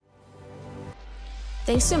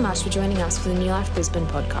Thanks so much for joining us for the New Life Brisbane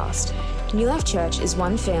podcast. New Life Church is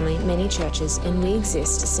one family, many churches, and we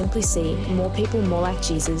exist to simply see more people more like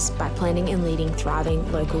Jesus by planting and leading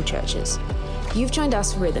thriving local churches. You've joined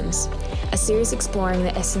us for Rhythms, a series exploring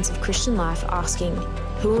the essence of Christian life, asking,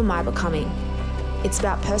 who am I becoming? It's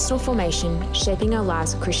about personal formation, shaping our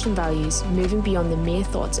lives with Christian values, moving beyond the mere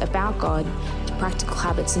thoughts about God to practical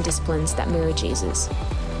habits and disciplines that mirror Jesus.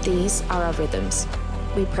 These are our rhythms.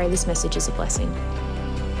 We pray this message is a blessing.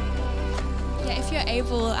 Yeah, if you're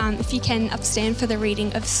able, if you can upstand for the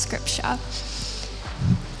reading of Scripture.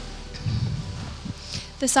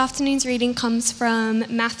 This afternoon's reading comes from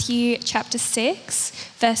Matthew chapter 6,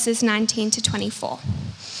 verses 19 to 24.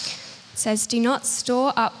 It says, "Do not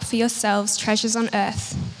store up for yourselves treasures on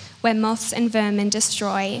earth, where moths and vermin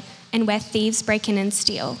destroy, and where thieves break in and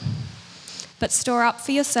steal. But store up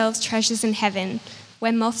for yourselves treasures in heaven,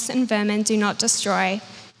 where moths and vermin do not destroy,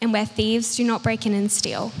 and where thieves do not break in and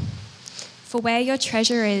steal. For where your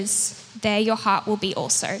treasure is, there your heart will be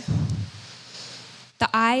also. The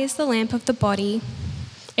eye is the lamp of the body.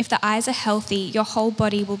 If the eyes are healthy, your whole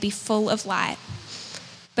body will be full of light.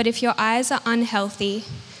 But if your eyes are unhealthy,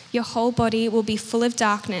 your whole body will be full of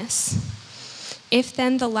darkness. If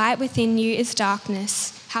then the light within you is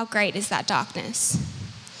darkness, how great is that darkness?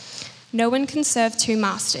 No one can serve two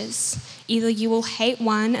masters. Either you will hate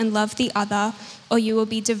one and love the other, or you will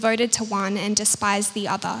be devoted to one and despise the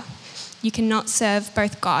other. You cannot serve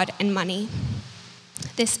both God and money."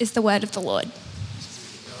 This is the word of the Lord.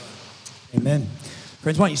 Amen.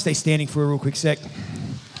 Friends, why don't you stay standing for a real quick sec?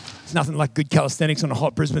 There's nothing like good calisthenics on a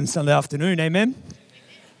hot Brisbane Sunday afternoon, amen?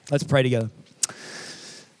 Let's pray together.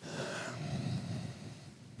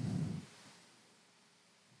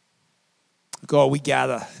 God, we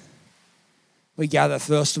gather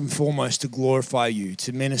first and foremost to glorify you,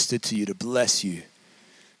 to minister to you, to bless you.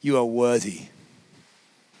 You are worthy.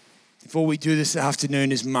 If all we do this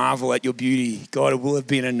afternoon is marvel at your beauty, God, it will have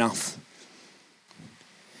been enough.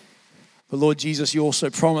 But Lord Jesus, you also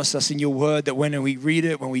promised us in your word that when we read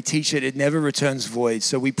it, when we teach it, it never returns void.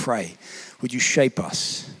 So we pray, would you shape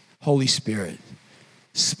us? Holy Spirit,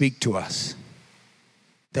 speak to us,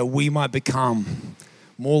 that we might become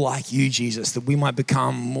more like you, Jesus, that we might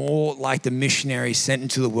become more like the missionary sent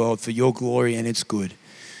into the world for your glory and its good.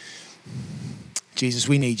 Jesus,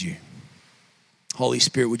 we need you. Holy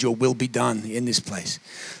Spirit, would your will be done in this place?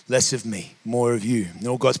 Less of me, more of you. And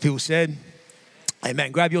all God's people said,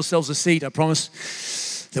 amen. Grab yourselves a seat. I promise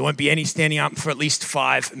there won't be any standing up for at least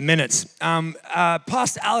 5 minutes.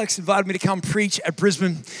 Pastor Alex invited me to come preach at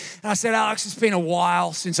Brisbane. And I said, Alex, it's been a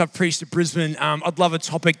while since I've preached at Brisbane. I'd love a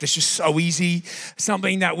topic that's just so easy,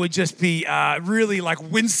 something that would just be really like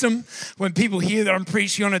winsome. When people hear that I'm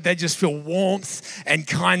preaching on it, they just feel warmth and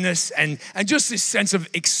kindness and just this sense of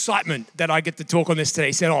excitement that I get to talk on this today.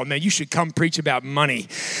 He said, oh man, you should come preach about money.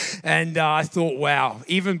 And I thought, wow,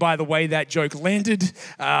 even by the way that joke landed,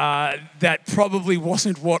 that probably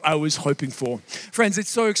wasn't what I was hoping for. Friends,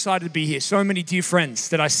 it's so excited to be here. So many dear friends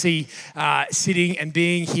that I see sitting and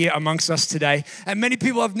being here amongst us today. And many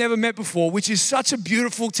people I've never met before, which is such a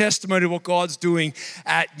beautiful testimony to what God's doing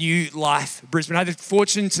at New Life Brisbane. I had the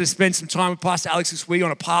fortune to spend some time with Pastor Alex this week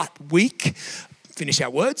on a week. Finish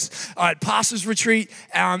our words. At Pastor's Retreat.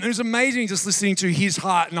 It was amazing just listening to his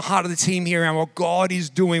heart and the heart of the team here around what God is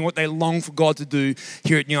doing, what they long for God to do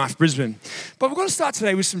here at New Life Brisbane. But we're going to start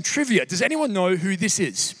today with some trivia. Does anyone know who this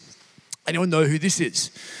is? Anyone know who this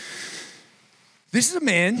is? This is a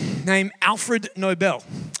man named Alfred Nobel.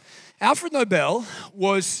 Alfred Nobel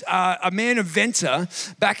was a man inventor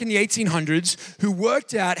back in the 1800s who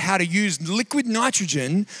worked out how to use liquid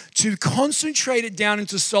nitrogen to concentrate it down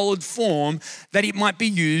into solid form that it might be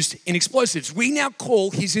used in explosives. We now call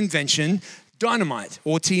his invention dynamite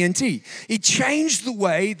or TNT. It changed the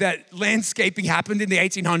way that landscaping happened in the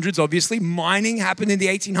 1800s, obviously. Mining happened in the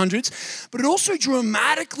 1800s, but it also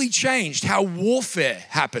dramatically changed how warfare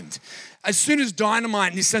happened. As soon as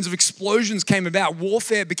dynamite and this sense of explosions came about,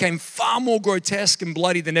 warfare became far more grotesque and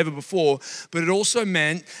bloody than ever before, but it also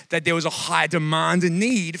meant that there was a high demand and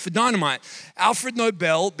need for dynamite. Alfred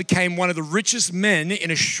Nobel became one of the richest men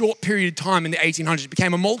in a short period of time in the 1800s. He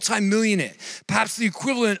became a multi-millionaire, perhaps the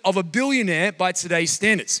equivalent of a billionaire by today's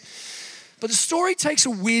standards. But the story takes a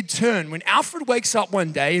weird turn when Alfred wakes up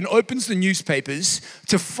one day and opens the newspapers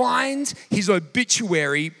to find his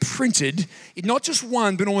obituary printed in not just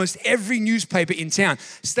one, but almost every newspaper in town,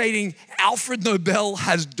 stating Alfred Nobel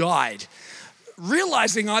has died.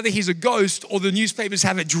 Realizing either he's a ghost or the newspapers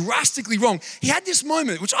have it drastically wrong, he had this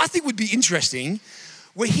moment, which I think would be interesting,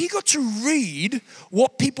 where he got to read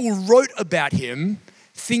what people wrote about him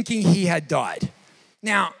thinking he had died.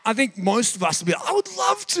 Now, I think most of us would be like, I would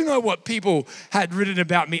love to know what people had written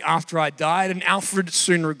about me after I died, and Alfred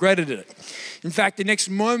soon regretted it. In fact, the next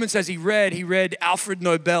moments as he read Alfred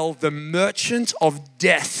Nobel, "The Merchant of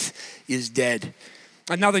Death is dead."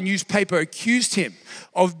 Another newspaper accused him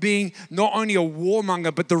of being not only a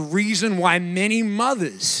warmonger, but the reason why many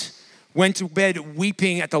mothers went to bed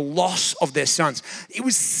weeping at the loss of their sons. It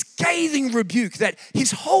was scathing rebuke that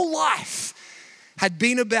his whole life had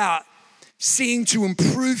been about seeking to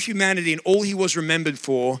improve humanity, and all he was remembered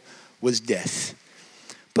for was death.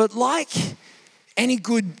 But like any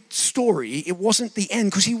good story, it wasn't the end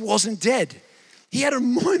because he wasn't dead. He had a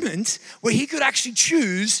moment where he could actually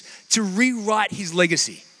choose to rewrite his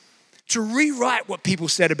legacy, to rewrite what people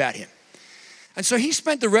said about him. And so he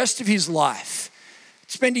spent the rest of his life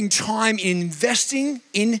spending time in investing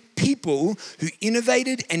in people who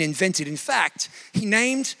innovated and invented. In fact, he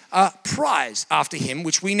named a prize after him,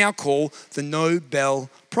 which we now call the Nobel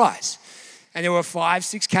Prize. And there were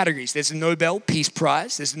 5-6 categories. There's the Nobel Peace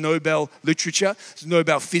Prize, there's the Nobel Literature, there's the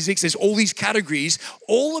Nobel Physics. There's all these categories,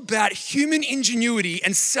 all about human ingenuity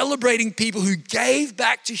and celebrating people who gave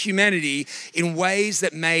back to humanity in ways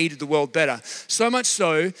that made the world better. So much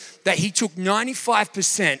so that he took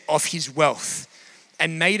 95% of his wealth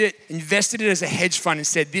and invested it as a hedge fund and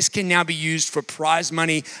said, this can now be used for prize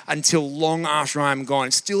money until long after I'm gone.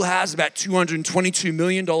 It still has about $222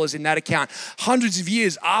 million in that account, hundreds of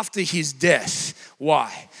years after his death.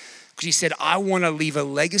 Why? Because he said, I want to leave a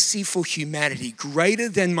legacy for humanity greater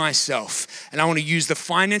than myself. And I want to use the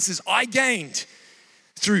finances I gained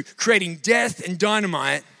through creating death and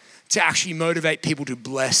dynamite to actually motivate people to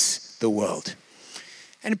bless the world.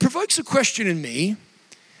 And it provokes a question in me.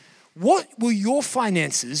 What will your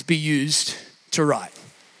finances be used to write?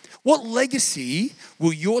 What legacy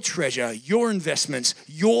will your treasure, your investments,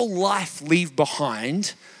 your life leave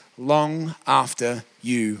behind long after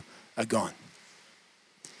you are gone?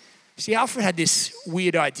 See, Alfred had this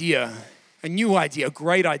weird idea, a new idea, a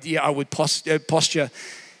great idea, I would posture,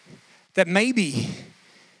 that maybe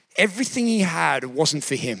everything he had wasn't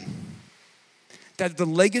for him. That the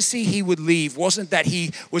legacy he would leave wasn't that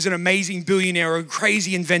he was an amazing billionaire or a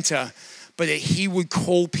crazy inventor, but that he would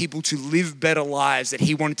call people to live better lives that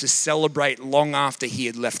he wanted to celebrate long after he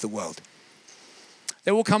had left the world.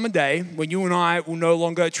 There will come a day when you and I will no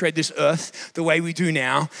longer tread this earth the way we do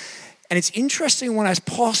now. And it's interesting when I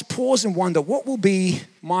pause and wonder, what will be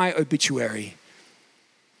my obituary?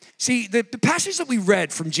 See, the passage that we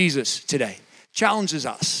read from Jesus today challenges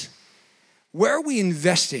us. Where are we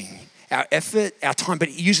investing our effort, our time? But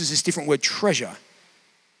it uses this different word, treasure.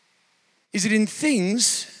 Is it in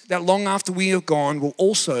things that long after we are gone will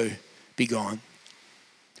also be gone?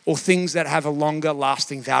 Or things that have a longer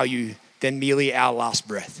lasting value than merely our last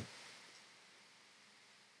breath?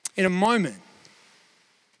 In a moment,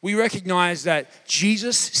 we recognize that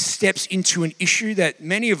Jesus steps into an issue that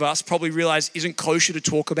many of us probably realize isn't kosher to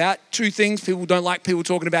talk about. Two things people don't like people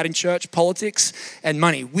talking about in church: politics and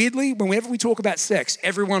money. Weirdly, whenever we talk about sex,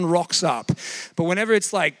 everyone rocks up. But whenever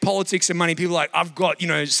it's like politics and money, people are like, I've got,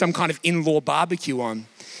 some kind of in-law barbecue on.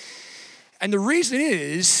 And the reason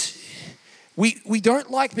is we don't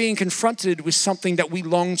like being confronted with something that we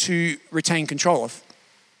long to retain control of.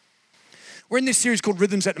 We're in this series called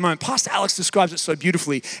Rhythms at the moment. Pastor Alex describes it so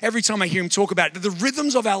beautifully. Every time I hear him talk about it, the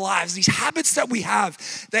rhythms of our lives, these habits that we have,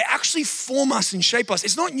 they actually form us and shape us.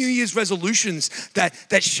 It's not New Year's resolutions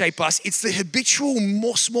that shape us. It's the habitual,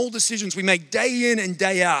 more small decisions we make day in and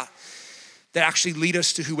day out that actually lead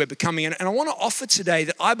us to who we're becoming. And I want to offer today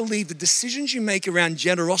that I believe the decisions you make around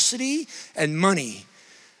generosity and money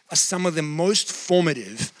are some of the most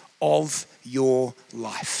formative of your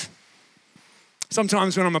life.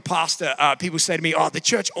 Sometimes when I'm a pastor, people say to me, the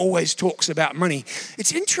church always talks about money.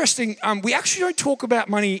 It's interesting, we actually don't talk about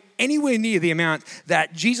money anywhere near the amount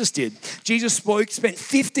that Jesus did. Jesus spent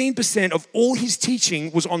 15% of all his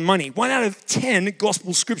teaching was on money. 1 out of 10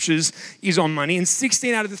 gospel scriptures is on money, and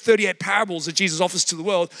 16 out of the 38 parables that Jesus offers to the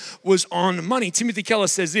world was on money. Timothy Keller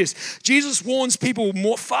says this: Jesus warns people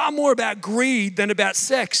far more about greed than about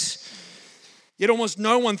sex, yet almost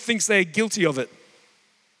no one thinks they are guilty of it.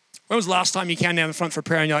 When was the last time you came down the front for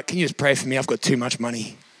prayer and you're like, can you just pray for me? I've got too much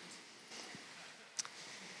money.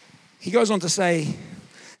 He goes on to say,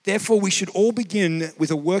 therefore we should all begin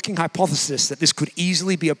with a working hypothesis that this could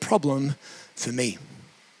easily be a problem for me.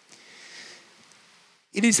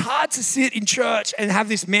 It is hard to sit in church and have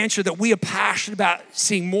this mantra that we are passionate about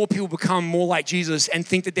seeing more people become more like Jesus and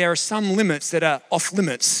think that there are some limits that are off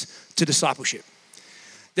limits to discipleship.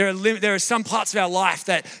 There are some parts of our life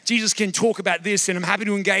that Jesus can talk about this, and I'm happy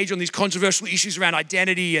to engage on these controversial issues around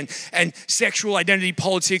identity and sexual identity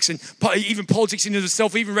politics and even politics in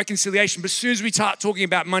itself, even reconciliation. But as soon as we start talking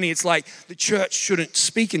about money, it's like the church shouldn't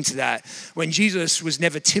speak into that when Jesus was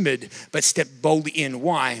never timid but stepped boldly in.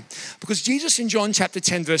 Why? Because Jesus in John chapter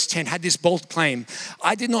 10 verse 10 had this bold claim: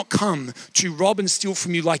 I did not come to rob and steal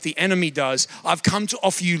from you like the enemy does. I've come to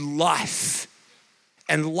offer you life,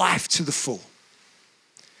 and life to the full.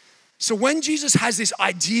 So when Jesus has these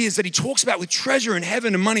ideas that he talks about with treasure and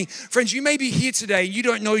heaven and money, friends, you may be here today and you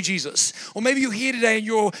don't know Jesus. Or maybe you're here today and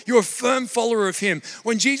you're a firm follower of him.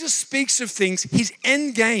 When Jesus speaks of things, his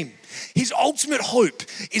end game, his ultimate hope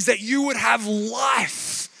is that you would have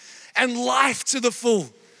life and life to the full.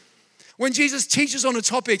 When Jesus teaches on a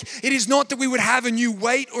topic, it is not that we would have a new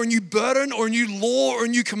weight or a new burden or a new law or a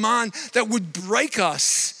new command that would break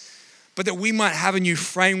us, but that we might have a new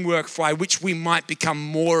framework by which we might become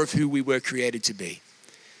more of who we were created to be.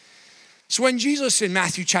 So when Jesus in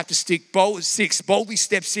Matthew chapter 6 boldly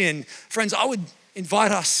steps in, friends, I would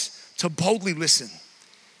invite us to boldly listen.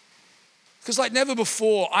 Because like never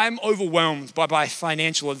before, I'm overwhelmed by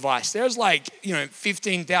financial advice. There's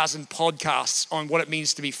 15,000 podcasts on what it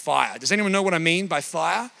means to be FIRE. Does anyone know what I mean by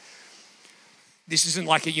FIRE? This isn't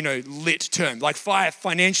like a, lit term. Like FIRE,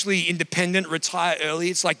 financially independent, retire early.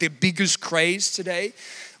 It's like the biggest craze today.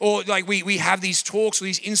 Or like we have these talks or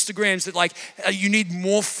these Instagrams that you need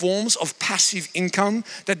more forms of passive income,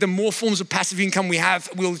 that the more forms of passive income we have,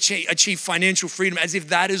 we'll achieve financial freedom, as if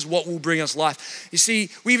that is what will bring us life. You see,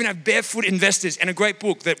 we even have Barefoot Investors and a great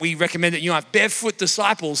book that we recommend that you have, Barefoot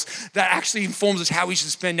Disciples, that actually informs us how we should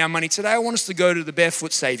spend our money. Today, I want us to go to the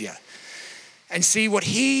Barefoot Savior and see what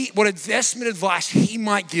investment advice he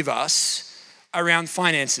might give us around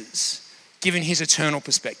finances, given his eternal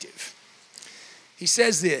perspective. He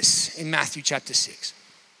says this in Matthew chapter 6.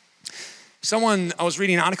 I was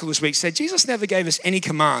reading an article this week, said Jesus never gave us any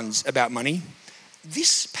commands about money.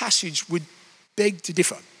 This passage would beg to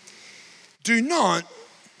differ. Do not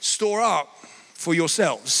store up for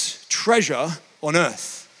yourselves treasure on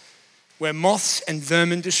earth, where moths and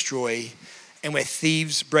vermin destroy and where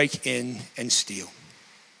thieves break in and steal.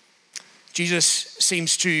 Jesus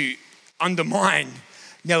seems to undermine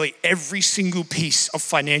nearly every single piece of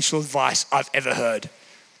financial advice I've ever heard.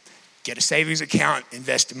 Get a savings account,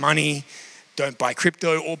 invest money, don't buy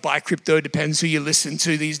crypto, or buy crypto, depends who you listen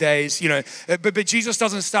to these days. But Jesus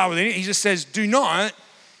doesn't start with it. He just says, do not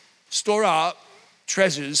store up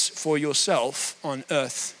treasures for yourself on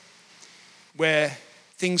earth, where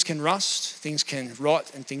things can rust, things can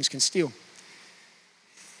rot, and things can steal.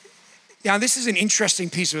 Now, this is an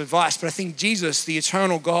interesting piece of advice, but I think Jesus, the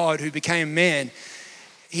eternal God who became man,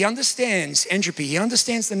 he understands entropy. He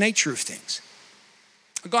understands the nature of things.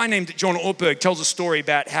 A guy named John Ortberg tells a story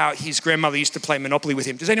about how his grandmother used to play Monopoly with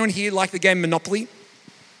him. Does anyone here like the game Monopoly?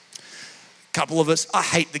 A couple of us. I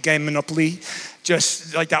hate the game Monopoly.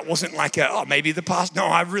 Just like that wasn't like maybe the past. No,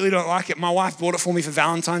 I really don't like it. My wife bought it for me for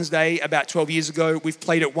Valentine's Day about 12 years ago. We've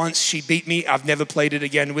played it once. She beat me. I've never played it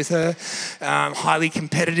again with her. Highly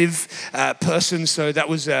competitive person, so that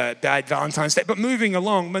was a bad Valentine's Day. But moving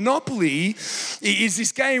along, Monopoly is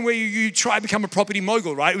this game where you try to become a property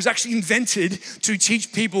mogul, right? It was actually invented to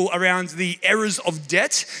teach people around the errors of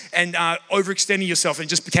debt and overextending yourself, and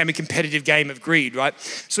just became a competitive game of greed, right?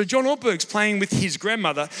 So John Ortberg's playing with his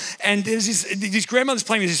grandmother, and there's his grandmother's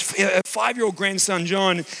playing with his 5-year-old grandson,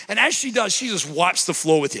 John, and as she does, she just wipes the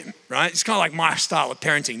floor with him, right? It's kind of like my style of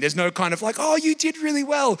parenting. There's no kind of like, oh, you did really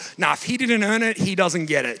well. Nah, if he didn't earn it, he doesn't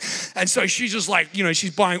get it. And so she's just like,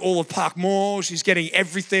 she's buying all of Park Mall. She's getting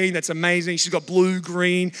everything that's amazing. She's got blue,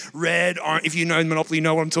 green, red, orange. If you know Monopoly, you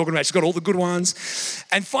know what I'm talking about. She's got all the good ones.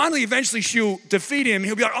 And finally, eventually, she'll defeat him.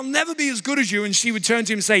 He'll be like, I'll never be as good as you. And she would turn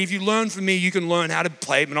to him and say, if you learn from me, you can learn how to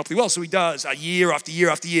play Monopoly well. So he does, year after year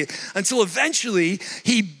after year, until eventually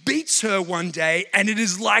he beats her one day, and it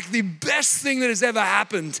is like the best thing that has ever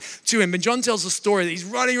happened to him. And John tells a story that he's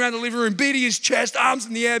running around the living room, beating his chest, arms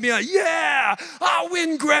in the air, being like, yeah, I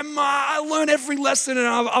win, Grandma. I learned every lesson and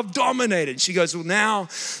I've dominated. She goes, well, now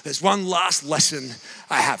there's one last lesson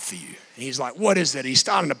I have for you. And he's like, what is it? Are you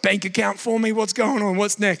starting a bank account for me? What's going on?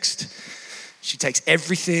 What's next? She takes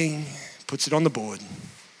everything, puts it on the board,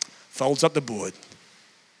 folds up the board,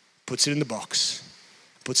 puts it in the box,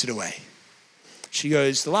 puts it away. She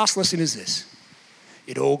goes, the last lesson is this.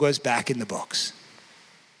 It all goes back in the box.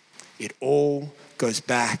 It all goes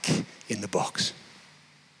back in the box.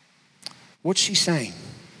 What's she saying?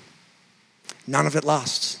 None of it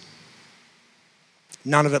lasts.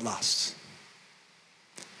 None of it lasts.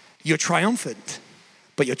 You're triumphant,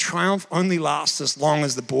 but your triumph only lasts as long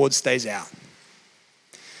as the board stays out.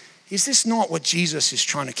 Is this not what Jesus is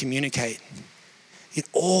trying to communicate? It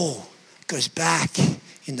all goes back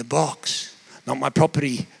in the box. Not my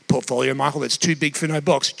property portfolio, Michael, that's too big for no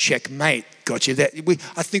box. Checkmate. Got you.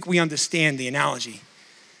 I think we understand the analogy.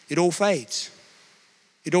 It all fades.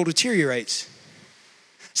 It all deteriorates.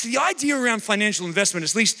 So the idea around financial investment,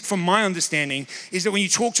 at least from my understanding, is that when you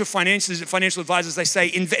talk to financial advisors, they say,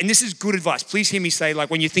 and this is good advice. Please hear me say, like,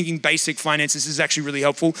 when you're thinking basic finances, this is actually really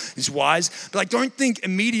helpful. It's wise. But like, don't think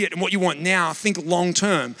immediate and what you want now. Think long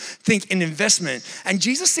term. Think in investment. And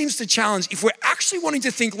Jesus seems to challenge, if we're actually wanting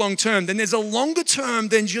to think long term, then there's a longer term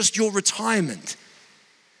than just your retirement.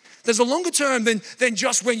 There's a longer term than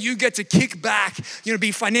just when you get to kick back,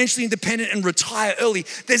 be financially independent and retire early.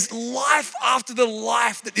 There's life after the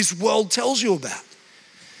life that this world tells you about.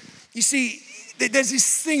 You see, there's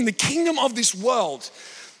this thing, the kingdom of this world,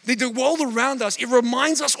 the world around us, it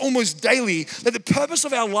reminds us almost daily that the purpose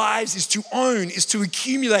of our lives is to own, is to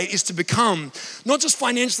accumulate, is to become not just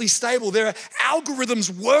financially stable. There are algorithms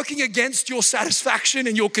working against your satisfaction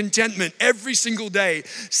and your contentment every single day,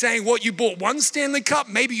 saying what you bought one Stanley Cup,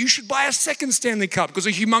 maybe you should buy a second Stanley Cup because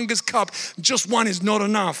a humongous cup, just one is not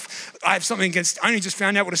enough. I have something against, I only just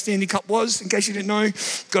found out what a Stanley Cup was, in case you didn't know.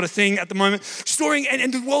 Got a thing at the moment. Storing,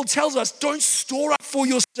 and the world tells us, don't store up for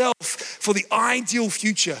yourself for the ideal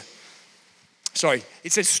future. Sorry,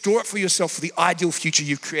 it says store up for yourself for the ideal future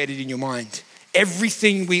you've created in your mind.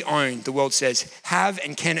 Everything we own, the world says, have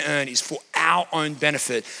and can earn is for our own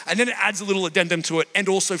benefit. And then it adds a little addendum to it, and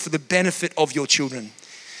also for the benefit of your children.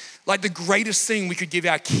 Like the greatest thing we could give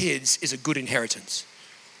our kids is a good inheritance.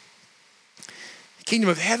 The kingdom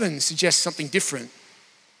of heaven suggests something different.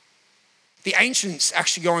 The ancients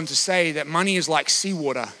actually go on to say that money is like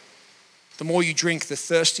seawater. The more you drink, the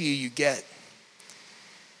thirstier you get.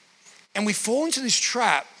 And we fall into this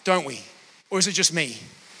trap, don't we? Or is it just me?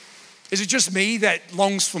 Is it just me that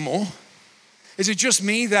longs for more? Is it just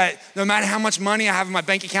me that no matter how much money I have in my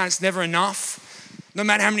bank account, it's never enough? No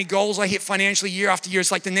matter how many goals I hit financially year after year,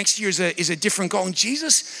 it's like the next year is a different goal. And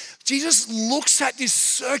Jesus looks at this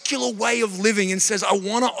circular way of living and says, I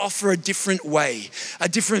want to offer a different way, a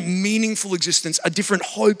different meaningful existence, a different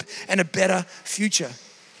hope and a better future.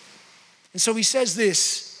 And so he says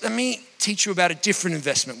this, let me teach you about a different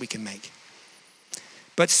investment we can make.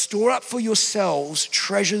 But store up for yourselves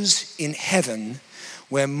treasures in heaven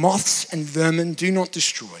where moths and vermin do not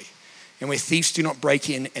destroy and where thieves do not break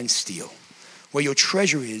in and steal. Where your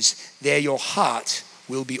treasure is, there your heart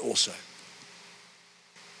will be also.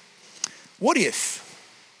 What if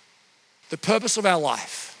the purpose of our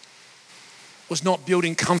life was not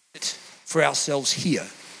building comfort for ourselves here?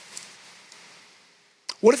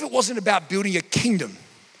 What if it wasn't about building a kingdom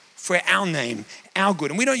for our name, our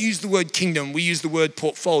good? And we don't use the word kingdom, we use the word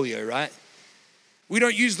portfolio, right? We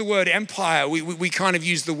don't use the word empire, we kind of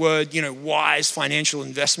use the word, wise financial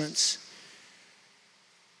investments.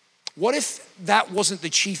 What if that wasn't the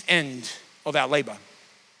chief end of our labor?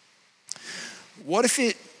 What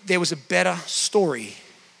if there was a better story?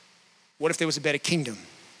 What if there was a better kingdom?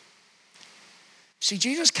 See,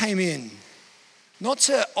 Jesus came in not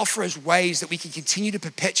to offer us ways that we can continue to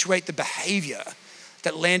perpetuate the behavior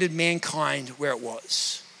that landed mankind where it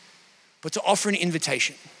was, but to offer an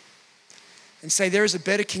invitation and say there is a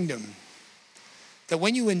better kingdom that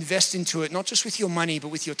when you invest into it, not just with your money, but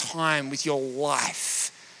with your time, with your life,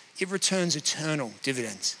 it returns eternal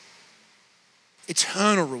dividends,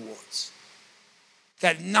 eternal rewards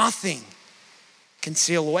that nothing can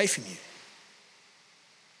steal away from you.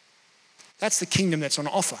 That's the kingdom that's on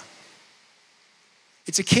offer.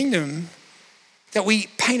 It's a kingdom that we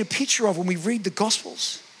paint a picture of when we read the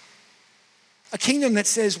Gospels. A kingdom that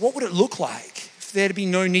says, what would it look like if there to be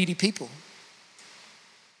no needy people?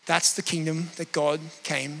 That's the kingdom that God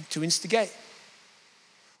came to instigate.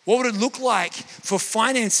 What would it look like for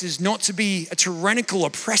finances not to be a tyrannical,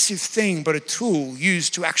 oppressive thing, but a tool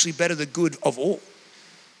used to actually better the good of all?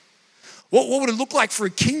 What would it look like for a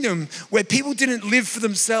kingdom where people didn't live for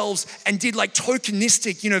themselves and did like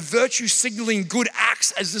tokenistic, virtue signaling good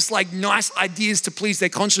acts as just like nice ideas to please their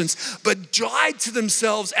conscience, but died to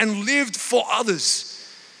themselves and lived for others?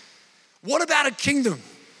 What about a kingdom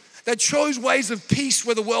that chose ways of peace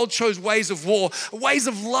where the world chose ways of war, ways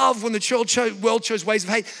of love when the world chose ways of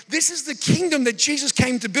hate? This is the kingdom that Jesus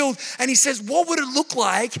came to build. And he says, what would it look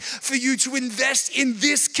like for you to invest in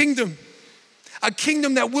this kingdom? A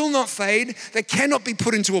kingdom that will not fade, that cannot be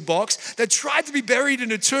put into a box, that tried to be buried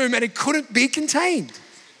in a tomb and it couldn't be contained.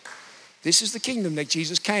 This is the kingdom that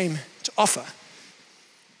Jesus came to offer.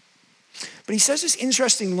 But he says this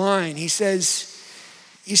interesting line. He says,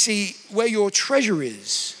 you see, where your treasure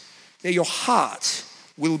is, there your heart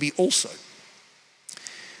will be also.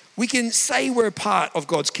 We can say we're a part of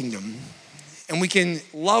God's kingdom, and we can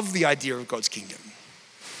love the idea of God's kingdom.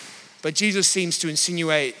 But Jesus seems to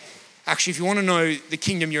insinuate, actually, if you want to know the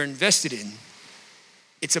kingdom you're invested in,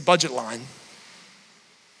 it's a budget line.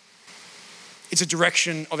 It's a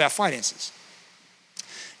direction of our finances.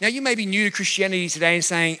 Now, you may be new to Christianity today and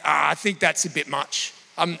saying, I think that's a bit much.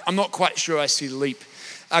 I'm not quite sure I see the leap.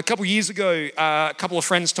 A couple of years ago, a couple of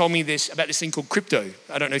friends told me about this thing called crypto.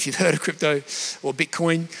 I don't know if you've heard of crypto or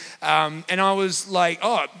Bitcoin. And I was like,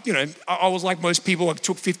 I was like most people. I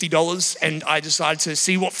took $50 and I decided to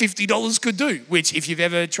see what $50 could do, which if you've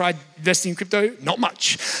ever tried investing in crypto, not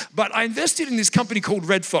much. But I invested in this company called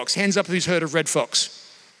Red Fox. Hands up who's heard of Red Fox.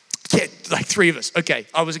 Yeah, like 3 of us. Okay,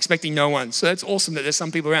 I was expecting no one. So that's awesome that there's some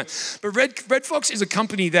people around. But Red Fox is a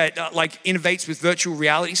company that innovates with virtual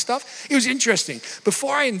reality stuff. It was interesting.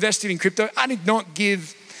 Before I invested in crypto, I did not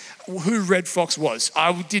give who Red Fox was.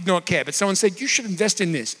 I did not care. But someone said, you should invest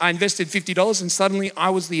in this. I invested $50 and suddenly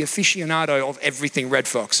I was the aficionado of everything Red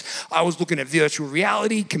Fox. I was looking at virtual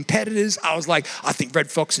reality, competitors. I was like, I think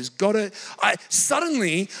Red Fox has got it.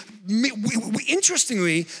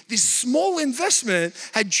 Interestingly, this small investment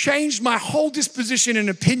had changed my whole disposition and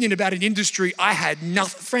opinion about an industry I had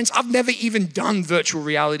nothing. Friends, I've never even done virtual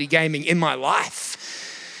reality gaming in my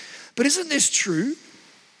life. But isn't this true?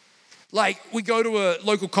 Like, we go to a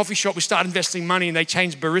local coffee shop, we start investing money and they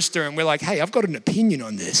change barista and we're like, hey, I've got an opinion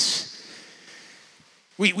on this.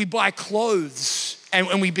 We buy clothes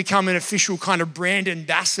and we become an official kind of brand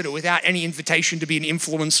ambassador without any invitation to be an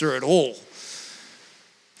influencer at all.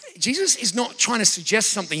 Jesus is not trying to suggest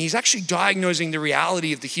something. He's actually diagnosing the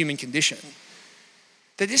reality of the human condition.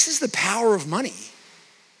 That this is the power of money.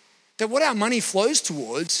 That what our money flows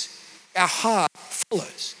towards, our heart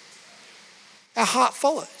follows. Our heart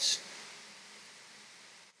follows.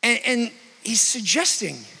 And he's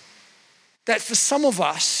suggesting that for some of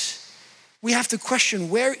us, we have to question,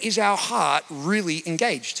 where is our heart really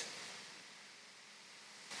engaged?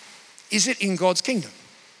 Is it in God's kingdom?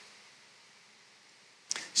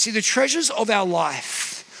 See, the treasures of our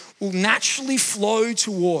life will naturally flow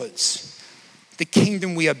towards the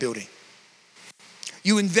kingdom we are building.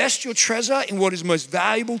 You invest your treasure in what is most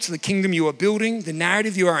valuable to the kingdom you are building, the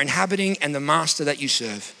narrative you are inhabiting, and the master that you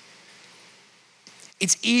serve.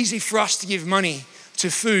 It's easy for us to give money to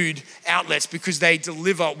food outlets because they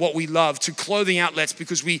deliver what we love, to clothing outlets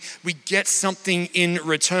because we get something in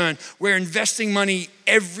return. We're investing money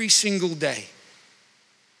every single day.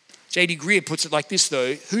 J.D. Greear puts it like this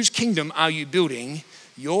though, whose kingdom are you building,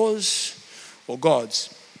 yours or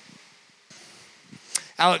God's?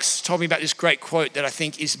 Alex told me about this great quote that I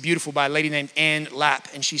think is beautiful by a lady named Anne Lapp,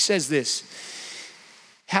 and she says this: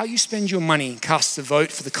 how you spend your money casts a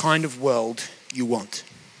vote for the kind of world you want.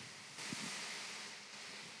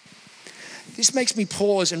 This makes me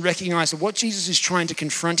pause and recognize that what Jesus is trying to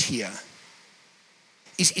confront here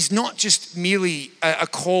is not just merely a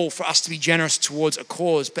call for us to be generous towards a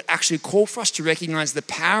cause, but actually a call for us to recognize the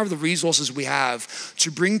power of the resources we have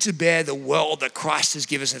to bring to bear the world that Christ has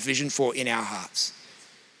given us a vision for in our hearts.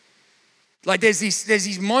 Like there's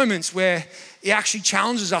these moments where it actually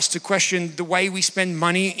challenges us to question the way we spend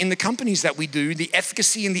money in the companies that we do, the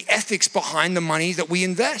efficacy and the ethics behind the money that we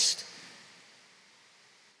invest.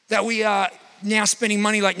 That we are now spending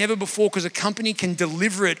money like never before because a company can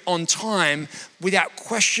deliver it on time without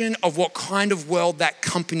question of what kind of world that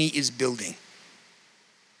company is building.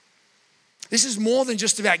 This is more than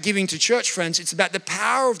just about giving to church, friends. It's about the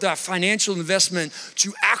power of that financial investment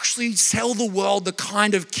to actually tell the world the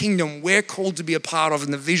kind of kingdom we're called to be a part of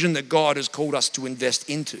and the vision that God has called us to invest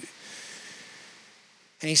into.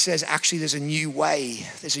 And he says, actually, there's a new way.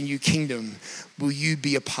 There's a new kingdom. Will you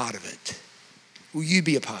be a part of it? Will you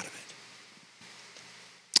be a part of it?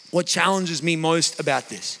 What challenges me most about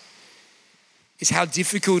this is how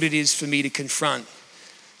difficult it is for me to confront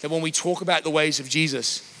that when we talk about the ways of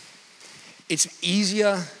Jesus, it's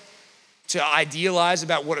easier to idealize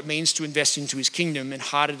about what it means to invest into his kingdom and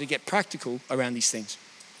harder to get practical around these things.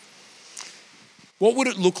 What would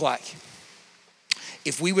it look like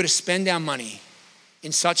if we were to spend our money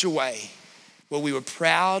in such a way where we were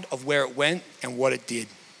proud of where it went and what it did?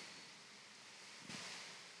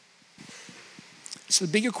 So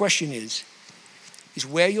the bigger question is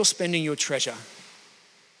where you're spending your treasure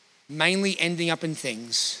mainly ending up in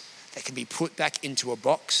things that can be put back into a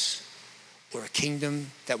box or a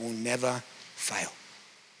kingdom that will never fail?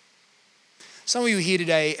 Some of you are here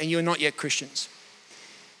today and you're not yet Christians.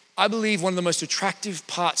 I believe one of the most attractive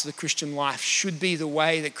parts of the Christian life should be the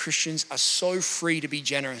way that Christians are so free to be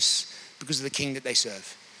generous because of the king that they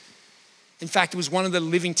serve. In fact, it was one of the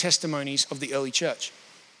living testimonies of the early church.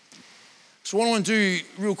 So what I want to do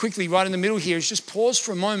real quickly right in the middle here is just pause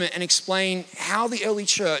for a moment and explain how the early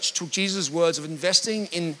church took Jesus' words of investing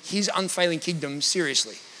in his unfailing kingdom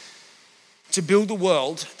seriously to build a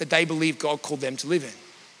world that they believed God called them to live in.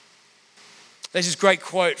 There's this great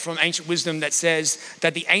quote from ancient wisdom that says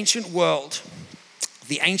that the ancient world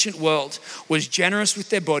was generous with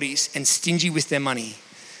their bodies and stingy with their money.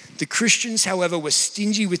 The Christians, however, were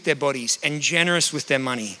stingy with their bodies and generous with their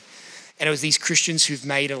money. And it was these Christians who've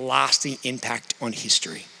made a lasting impact on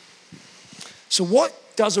history. So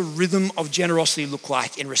what does a rhythm of generosity look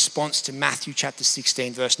like in response to Matthew chapter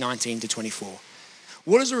 16, verse 19 to 24?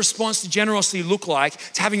 What does a response to generosity look like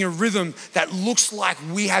to having a rhythm that looks like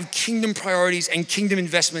we have kingdom priorities and kingdom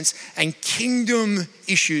investments and kingdom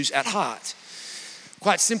issues at heart?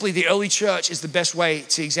 Quite simply, the early church is the best way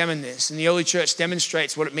to examine this. And the early church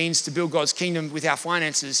demonstrates what it means to build God's kingdom with our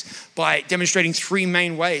finances by demonstrating three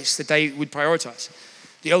main ways that they would prioritize.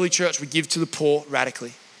 The early church would give to the poor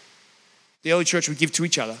radically. The early church would give to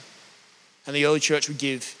each other. And the early church would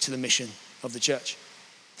give to the mission of the church.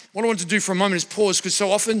 What I want to do for a moment is pause, because so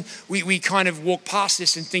often we kind of walk past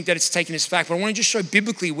this and think that it's taken as fact. But I want to just show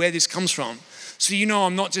biblically where this comes from. So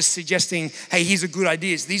I'm not just suggesting, hey, here's a good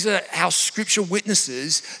idea. These are how scripture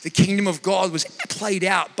witnesses the kingdom of God was played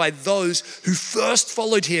out by those who first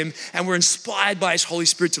followed him and were inspired by his Holy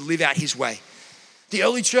Spirit to live out his way. The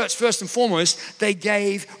early church, first and foremost, they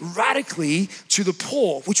gave radically to the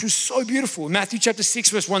poor, which was so beautiful. In Matthew chapter 6,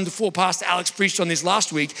 verse 1 to 4, Pastor Alex preached on this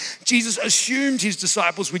last week. Jesus assumed his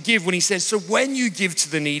disciples would give when he says, so when you give to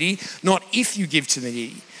the needy, not if you give to the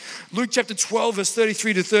needy. Luke chapter 12, verse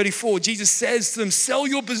 33 to 34, Jesus says to them, sell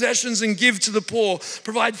your possessions and give to the poor.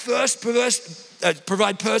 Provide purses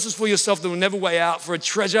for yourself that will never weigh out, for a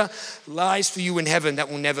treasure lies for you in heaven that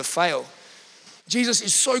will never fail. Jesus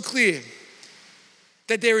is so clear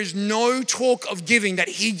that there is no talk of giving that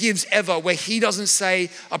he gives ever where he doesn't say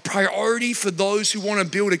a priority for those who want to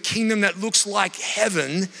build a kingdom that looks like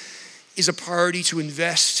heaven is a priority to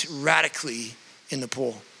invest radically in the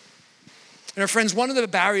poor. Friends, one of the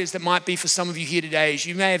barriers that might be for some of you here today is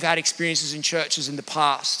you may have had experiences in churches in the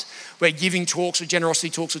past where giving talks or generosity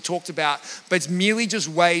talks are talked about, but it's merely just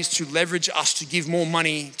ways to leverage us to give more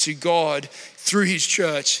money to God through his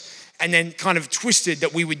church and then kind of twisted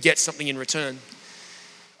that we would get something in return.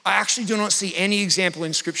 I actually do not see any example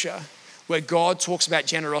in scripture where God talks about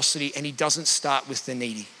generosity and he doesn't start with the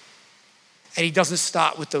needy and he doesn't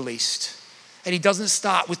start with the least. And he doesn't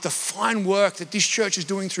start with the fine work that this church is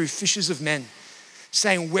doing through fishers of men,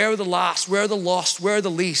 saying, where are the last, where are the lost, where are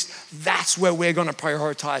the least? That's where we're going to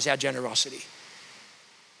prioritize our generosity.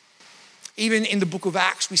 Even in the book of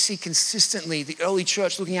Acts, we see consistently the early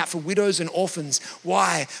church looking out for widows and orphans.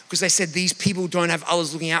 Why? Because they said these people don't have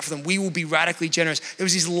others looking out for them. We will be radically generous. There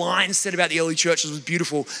was this line said about the early church that was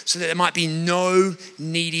beautiful, so that there might be no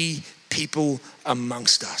needy people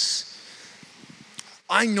amongst us.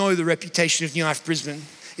 I know the reputation of New Life Brisbane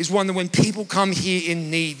is one that when people come here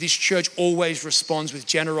in need, this church always responds with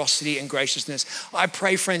generosity and graciousness. I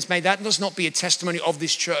pray, friends, may that does not be a testimony of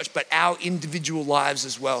this church, but our individual lives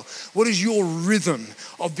as well. What is your rhythm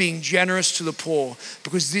of being generous to the poor?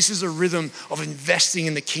 Because this is a rhythm of investing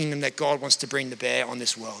in the kingdom that God wants to bring to bear on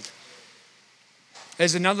this world.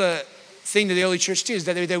 There's another thing that the early church did, is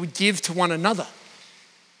that they would give to one another.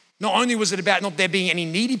 Not only was it about not there being any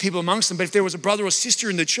needy people amongst them, but if there was a brother or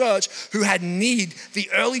sister in the church who had need, the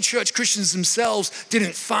early church Christians themselves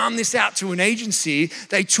didn't farm this out to an agency.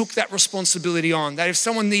 They took that responsibility on. That if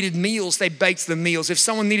someone needed meals, they baked the meals. If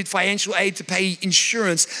someone needed financial aid to pay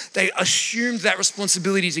insurance, they assumed that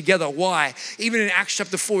responsibility together. Why? Even in Acts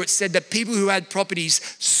chapter 4, it said that people who had properties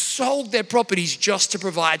sold their properties just to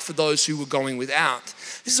provide for those who were going without.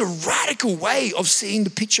 This is a radical way of seeing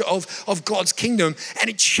the picture of God's kingdom, and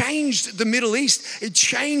it changed the Middle East. It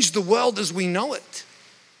changed the world as we know it.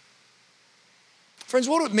 Friends,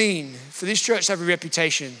 what would it mean for this church to have a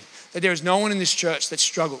reputation that there is no one in this church that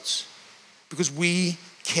struggles because we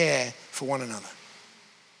care for one another?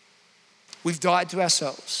 We've died to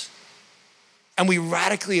ourselves. And we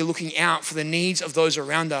radically are looking out for the needs of those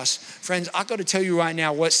around us. Friends, I've got to tell you right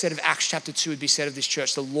now what said of Acts chapter 2 would be said of this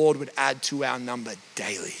church. The Lord would add to our number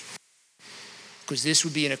daily. Because this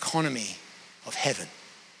would be an economy of heaven.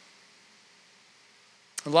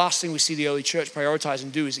 The last thing we see the early church prioritize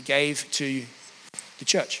and do is it gave to the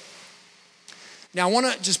church. Now I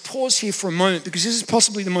want to just pause here for a moment, because this is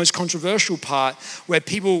possibly the most controversial part where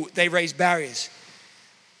people, they raise barriers.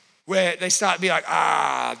 Where they start to be like,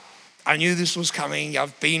 I knew this was coming.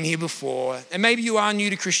 I've been here before. And maybe you are new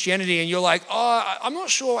to Christianity and you're like, I'm not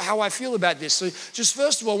sure how I feel about this. So just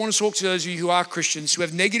first of all, I want to talk to those of you who are Christians who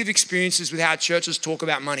have negative experiences with how churches talk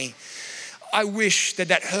about money. I wish that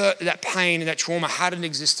hurt, that pain, and that trauma hadn't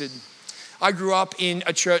existed. I grew up in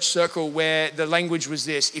a church circle where the language was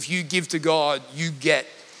this: if you give to God, you get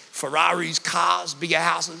Ferraris, cars, bigger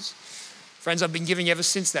houses. Friends, I've been giving ever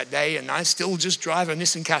since that day, and I still just drive a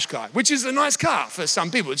Nissan Qashqai, which is a nice car for some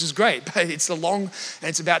people, which is great, but it's long and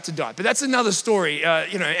it's about to die. But that's another story,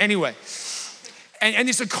 anyway. And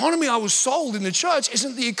this economy I was sold in the church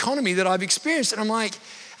isn't the economy that I've experienced. And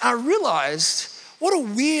I realized what a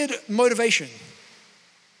weird motivation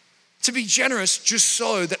to be generous just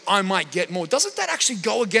so that I might get more. Doesn't that actually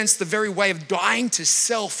go against the very way of dying to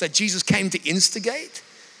self that Jesus came to instigate?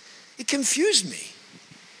 It confused me.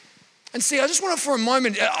 And see, I just want to, for a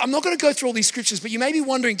moment, I'm not going to go through all these scriptures, but you may be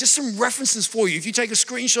wondering, just some references for you. If you take a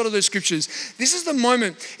screenshot of those scriptures, this is the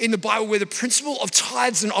moment in the Bible where the principle of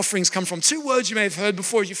tithes and offerings come from. 2 words you may have heard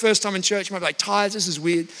before. It's your first time in church. You might be like, tithes, this is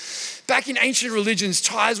weird. Back in ancient religions,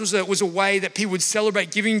 tithes was a way that people would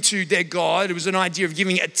celebrate giving to their God. It was an idea of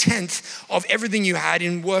giving a tenth of everything you had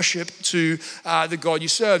in worship to the God you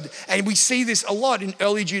served. And we see this a lot in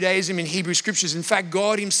early Judaism in Hebrew scriptures. In fact,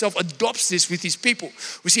 God himself adopts this with his people.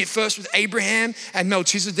 We see it first with Abraham and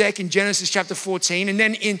Melchizedek in Genesis chapter 14. And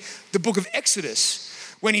then in the book of Exodus,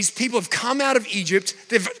 when his people have come out of Egypt,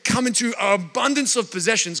 they've come into an abundance of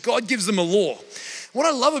possessions, God gives them a law. What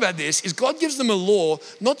I love about this is God gives them a law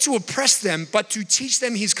not to oppress them, but to teach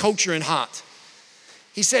them his culture and heart.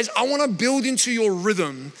 He says, I want to build into your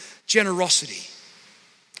rhythm generosity.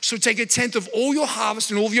 So take a tenth of all your harvest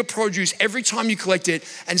and all of your produce every time you collect it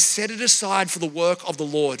and set it aside for the work of the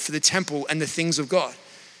Lord, for the temple and the things of God.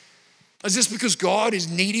 Is this because God is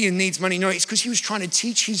needy and needs money? No, it's because he was trying to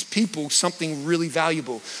teach his people something really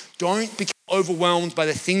valuable. Don't become overwhelmed by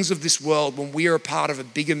the things of this world when we are a part of a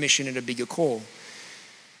bigger mission and a bigger call.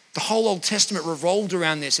 The whole Old Testament revolved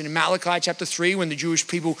around this. And in Malachi chapter 3, when the Jewish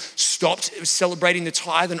people stopped celebrating the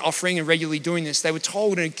tithe and offering and regularly doing this, they were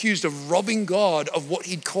told and accused of robbing God of what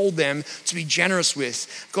he'd called them to be generous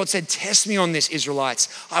with. God said, test me on this, Israelites.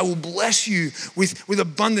 I will bless you with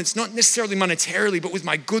abundance, not necessarily monetarily, but with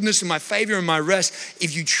my goodness and my favor and my rest,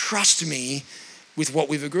 if you trust me with what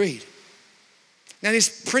we've agreed. Now,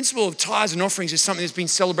 this principle of tithes and offerings is something that's been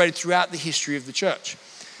celebrated throughout the history of the church.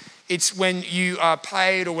 It's when you are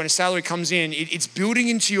paid or when a salary comes in, it's building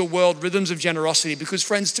into your world rhythms of generosity. Because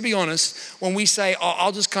friends, to be honest, when we say, oh,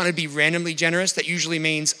 I'll just kind of be randomly generous, that usually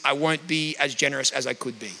means I won't be as generous as I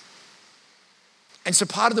could be. And so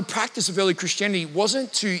part of the practice of early Christianity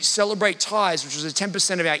wasn't to celebrate tithes, which was a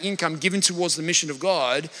 10% of our income given towards the mission of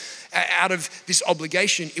God, out of this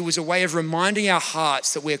obligation. It was a way of reminding our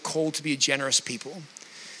hearts that we're called to be a generous people.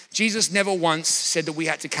 Jesus never once said that we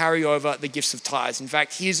had to carry over the gifts of tithes. In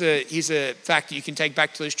fact, here's a fact that you can take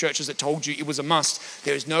back to those churches that told you it was a must.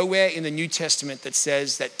 There is nowhere in the New Testament that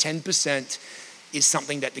says that 10% is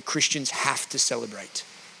something that the Christians have to celebrate.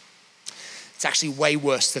 It's actually way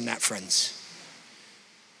worse than that, friends.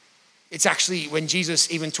 It's actually when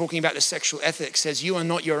Jesus, even talking about the sexual ethic, says you are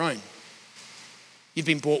not your own. You've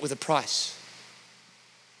been bought with a price.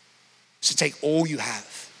 So take all you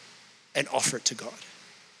have and offer it to God.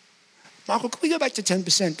 Michael, can we go back to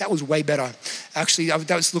 10%? That was way better. Actually,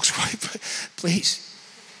 that looks right, please.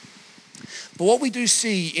 But what we do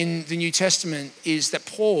see in the New Testament is that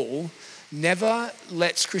Paul never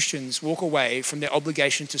lets Christians walk away from their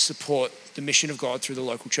obligation to support the mission of God through the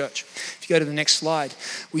local church. If you go to the next slide,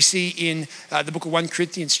 we see in the book of 1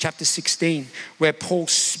 Corinthians chapter 16, where Paul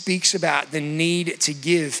speaks about the need to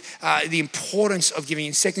give, the importance of giving.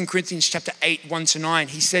 In 2 Corinthians chapter 8, 1-9,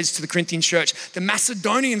 he says to the Corinthian church, the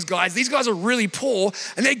Macedonians guys, these guys are really poor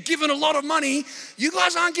and they're given a lot of money. You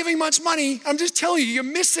guys aren't giving much money. I'm just telling you, you're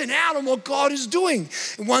missing out on what God is doing.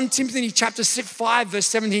 In 1 Timothy chapter 5, verse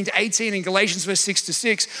 17 to 18, and Galatians verse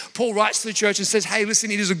 6-6, Paul writes to the church and says, hey, listen,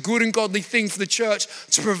 it is a good and godly thing for the church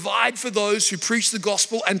to provide for those who preach the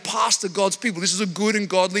gospel and pastor God's people. This is a good and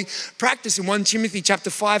godly practice. In 1 Timothy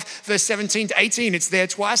chapter 5, verse 17 to 18, it's there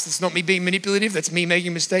twice. That's not me being manipulative. That's me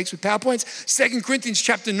making mistakes with PowerPoints. 2 Corinthians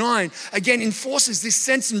chapter 9, again, enforces this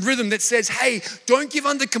sense and rhythm that says, hey, don't give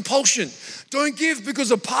under compulsion. Don't give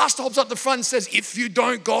because a pastor hops up the front and says, if you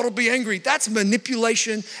don't, God will be angry. That's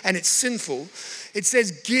manipulation and it's sinful. It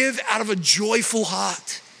says, give out of a joyful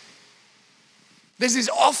heart. There's this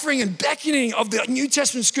offering and beckoning of the New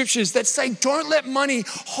Testament scriptures that say, don't let money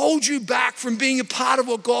hold you back from being a part of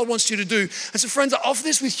what God wants you to do. And so friends, I offer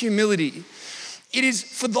this with humility. It is,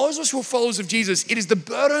 for those of us who are followers of Jesus, it is the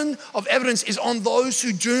burden of evidence is on those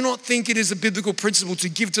who do not think it is a biblical principle to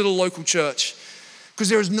give to the local church, because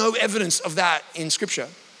there is no evidence of that in scripture.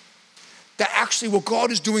 That actually what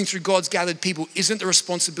God is doing through God's gathered people isn't the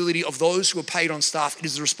responsibility of those who are paid on staff. It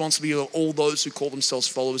is the responsibility of all those who call themselves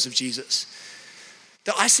followers of Jesus.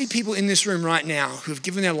 That I see people in this room right now who have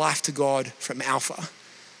given their life to God from Alpha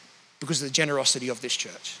because of the generosity of this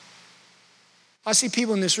church. I see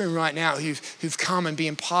people in this room right now who've come and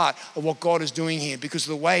been part of what God is doing here because of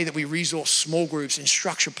the way that we resource small groups and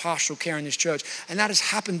structure pastoral care in this church. And that has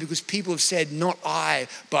happened because people have said, not I,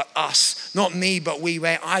 but us. Not me, but we.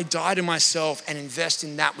 Where I die to myself and invest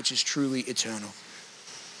in that which is truly eternal.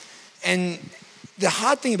 And the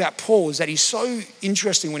hard thing about Paul is that he's so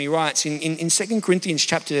interesting when he writes in 2 Corinthians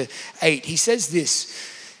chapter 8, he says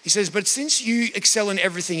this. He says, but since you excel in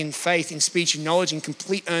everything, in faith, in speech, in knowledge, in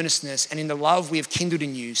complete earnestness, and in the love we have kindled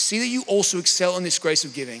in you, see that you also excel in this grace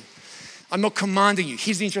of giving. I'm not commanding you.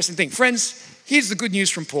 Here's the interesting thing. Friends, here's the good news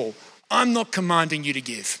from Paul. I'm not commanding you to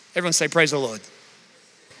give. Everyone say, praise the Lord.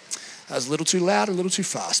 That was a little too loud, a little too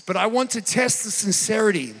fast. But I want to test the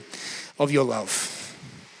sincerity of your love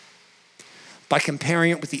by comparing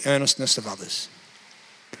it with the earnestness of others.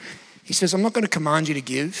 He says, I'm not going to command you to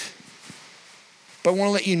give, but I want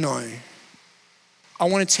to let you know, I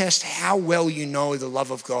want to test how well you know the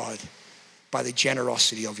love of God by the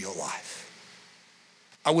generosity of your life.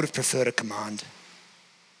 I would have preferred a command.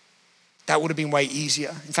 That would have been way easier.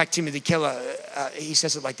 In fact, Timothy Keller, he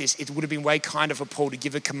says it like this, it would have been way kinder for Paul to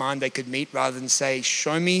give a command they could meet rather than say,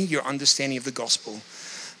 show me your understanding of the gospel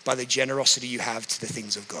by the generosity you have to the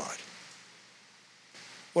things of God.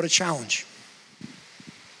 What a challenge.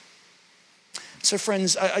 So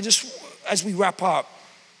friends, I just, as we wrap up,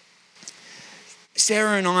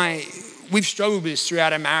 Sarah and I, we've struggled with this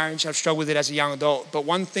throughout our marriage. I've struggled with it as a young adult. But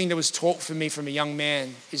one thing that was taught for me from a young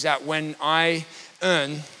man is that when I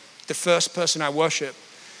earn, the first person I worship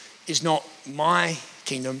is not my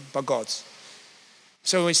kingdom, but God's.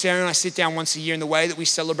 So when Sarah and I sit down once a year, and the way that we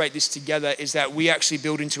celebrate this together is that we actually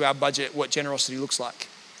build into our budget what generosity looks like.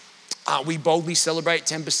 We boldly celebrate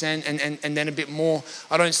 10% and then a bit more.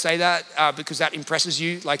 I don't say that because that impresses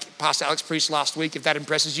you, like Pastor Alex preached last week. If that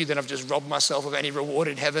impresses you, then I've just robbed myself of any reward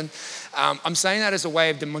in heaven. I'm saying that as a way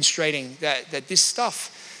of demonstrating that this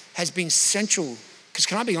stuff has been central. Because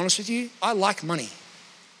can I be honest with you? I like money.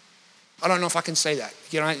 I don't know if I can say that.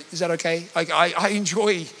 You know, is that okay? Like I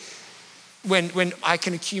enjoy when I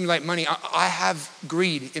can accumulate money. I have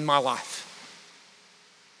greed in my life.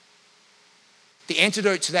 The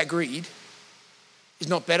antidote to that greed is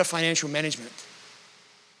not better financial management.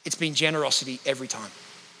 It's been generosity every time.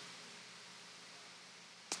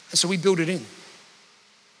 And so we build it in.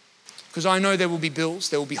 Because I know there will be bills,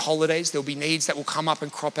 there will be holidays, there will be needs that will come up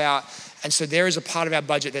and crop out. And so there is a part of our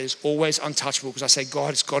budget that is always untouchable because I say,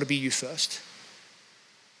 God, it's got to be you first.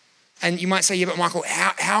 And you might say, yeah, but Michael,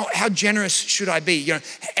 how generous should I be? You know,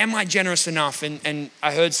 am I generous enough? And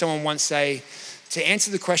I heard someone once say, to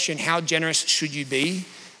answer the question, how generous should you be?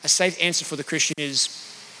 A safe answer for the Christian is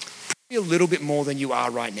probably a little bit more than you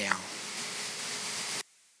are right now.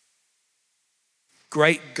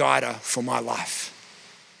 Great guider for my life.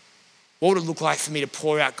 What would it look like for me to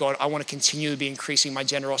pour out, God? I want to continue to be increasing my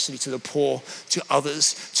generosity to the poor, to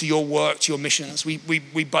others, to your work, to your missions. We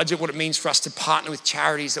budget what it means for us to partner with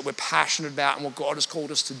charities that we're passionate about and what God has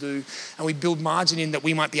called us to do. And we build margin in that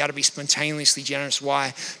we might be able to be spontaneously generous.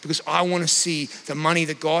 Why? Because I want to see the money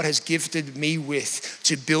that God has gifted me with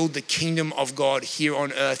to build the kingdom of God here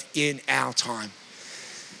on earth in our time.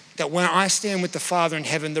 That when I stand with the Father in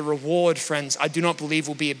heaven, the reward, friends, I do not believe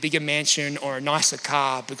will be a bigger mansion or a nicer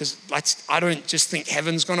car because I don't just think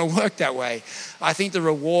heaven's going to work that way. I think the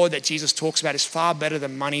reward that Jesus talks about is far better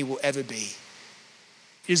than money will ever be.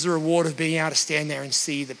 It is the reward of being able to stand there and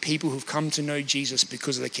see the people who've come to know Jesus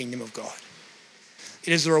because of the kingdom of God.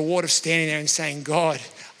 It is the reward of standing there and saying, God,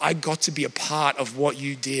 I got to be a part of what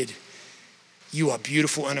you did. You are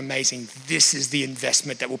beautiful and amazing. This is the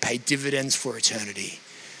investment that will pay dividends for eternity.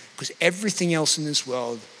 Because everything else in this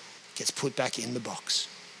world gets put back in the box.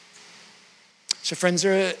 So friends,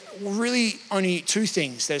 there are really only two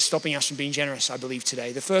things that are stopping us from being generous, I believe,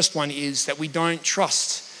 today. The first one is that we don't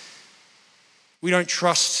trust. We don't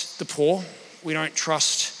trust the poor. We don't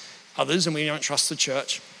trust others, and we don't trust the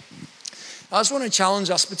church. I just want to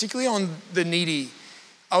challenge us, particularly on the needy.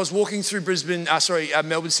 I was walking through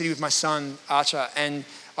Melbourne City with my son, Archer, and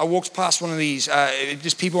I walked past one of these,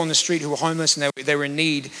 just people on the street who were homeless and they were in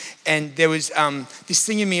need. And there was this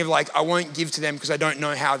thing in me of like, I won't give to them because I don't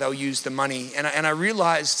know how they'll use the money. And I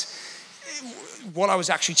realized what I was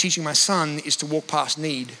actually teaching my son is to walk past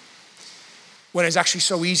need when it's actually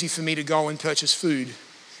so easy for me to go and purchase food.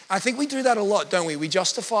 I think we do that a lot, don't we? We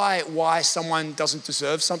justify why someone doesn't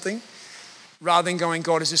deserve something rather than going,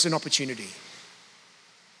 God, is this an opportunity?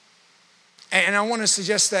 And I want to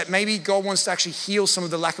suggest that maybe God wants to actually heal some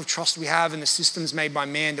of the lack of trust we have in the systems made by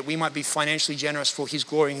man, that we might be financially generous for his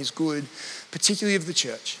glory and his good, particularly of the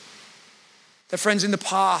church. That friends, in the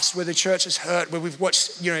past where the church has hurt, where we've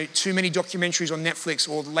watched too many documentaries on Netflix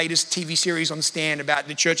or the latest TV series on Stan about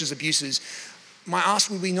the church's abuses, my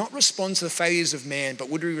ask, would we not respond to the failures of man, but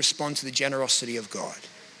would we respond to the generosity of God?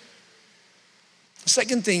 The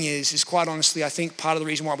second thing is quite honestly, I think part of the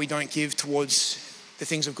reason why we don't give towards the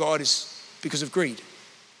things of God is because of greed.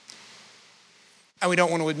 And we don't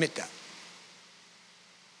want to admit that.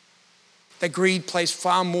 That greed plays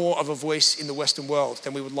far more of a voice in the Western world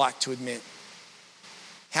than we would like to admit.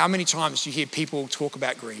 How many times do you hear people talk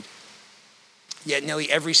about greed? Yet nearly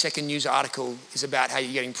every second news article is about how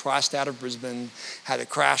you're getting priced out of Brisbane, how the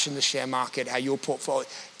crash in the share market, how your portfolio,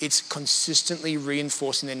 it's consistently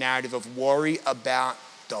reinforcing the narrative of worry about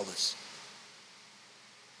dollars.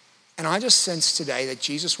 And I just sense today that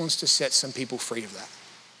Jesus wants to set some people free of that.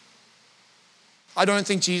 I don't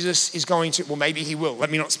think Jesus is going to, well, maybe he will, let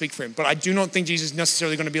me not speak for him, but I do not think Jesus is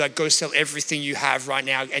necessarily going to be like, go sell everything you have right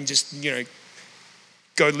now and just,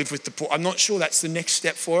 go live with the poor. I'm not sure that's the next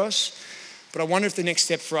step for us, but I wonder if the next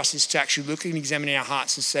step for us is to actually look and examine our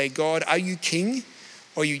hearts and say, God, are you king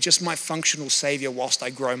or are you just my functional savior whilst I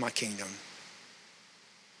grow my kingdom?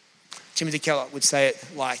 Timothy Keller would say it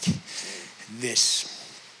like this.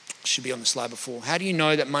 Should be on the slide before. How do you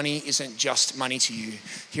know that money isn't just money to you?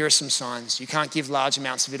 Here are some signs. You can't give large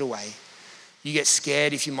amounts of it away. You get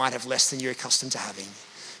scared if you might have less than you're accustomed to having.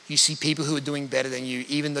 You see people who are doing better than you,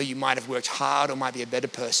 even though you might have worked hard or might be a better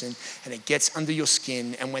person, and it gets under your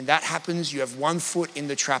skin. And when that happens, you have one foot in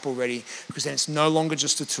the trap already, because then it's no longer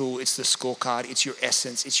just a tool, it's the scorecard, it's your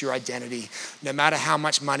essence, it's your identity. No matter how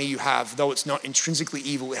much money you have, though it's not intrinsically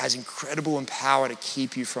evil, it has incredible power to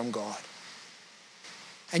keep you from God.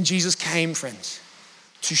 And Jesus came, friends,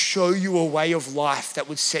 to show you a way of life that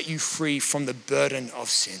would set you free from the burden of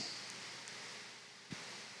sin.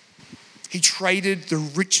 He traded the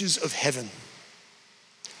riches of heaven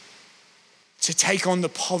to take on the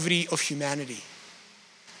poverty of humanity,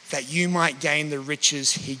 that you might gain the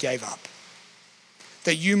riches he gave up,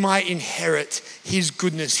 that you might inherit his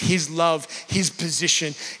goodness, his love, his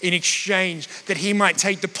position in exchange, that he might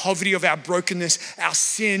take the poverty of our brokenness, our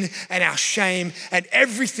sin and our shame and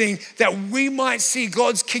everything, that we might see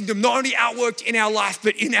God's kingdom not only outworked in our life,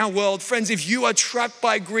 but in our world. Friends, if you are trapped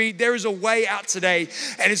by greed, there is a way out today.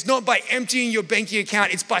 And it's not by emptying your banking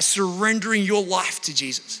account, it's by surrendering your life to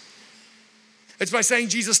Jesus. It's by saying,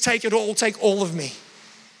 Jesus, take it all, take all of me.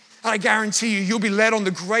 I guarantee you, you'll be led on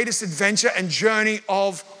the greatest adventure and journey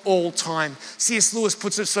of all time. C.S. Lewis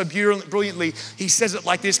puts it so brilliantly. He says it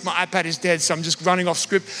like this. My iPad is dead, so I'm just running off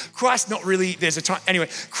script. Christ, not really, there's a time. Anyway,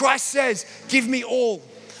 Christ says, give me all.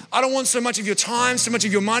 I don't want so much of your time, so much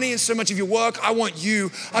of your money, and so much of your work. I want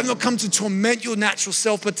you. I've not come to torment your natural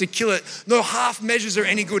self, but to kill it. No half measures are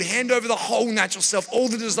any good. Hand over the whole natural self, all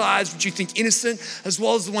the desires which you think innocent, as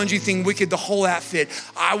well as the ones you think wicked, the whole outfit.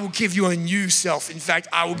 I will give you a new self. In fact,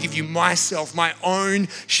 I will give you myself. My own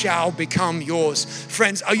shall become yours.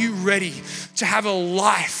 Friends, are you ready to have a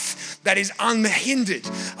life that is unhindered,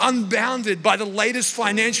 unbounded by the latest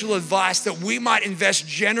financial advice, that we might invest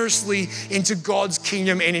generously into God's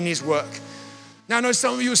kingdom and in his work? Now, I know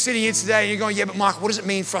some of you are sitting here today and you're going, yeah, but Mark, what does it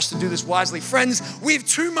mean for us to do this wisely? Friends, we have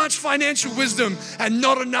too much financial wisdom and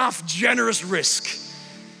not enough generous risk.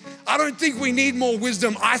 I don't think we need more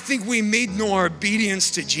wisdom. I think we need more obedience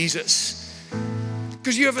to Jesus.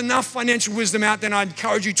 Because you have enough financial wisdom out there, and I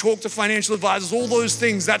encourage you, talk to financial advisors, all those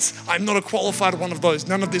things. I'm not a qualified one of those.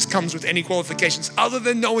 None of this comes with any qualifications other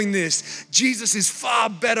than knowing this: Jesus is far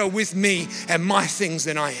better with me and my things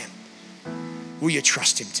than I am. Will you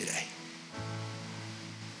trust him today?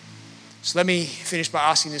 So let me finish by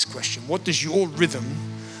asking this question. What does your rhythm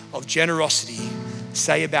of generosity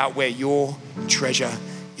say about where your treasure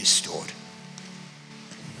is stored?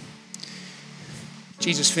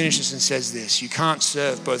 Jesus finishes and says this: you can't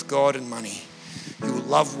serve both God and money. You will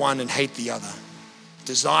love one and hate the other,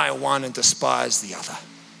 desire one and despise the other.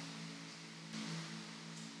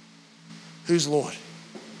 Who's Lord?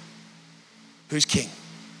 Who's King?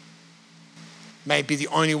 May be the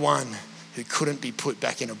only one who couldn't be put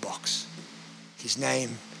back in a box. His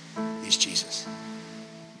name is Jesus.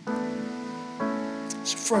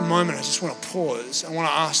 So for a moment, I just want to pause. I want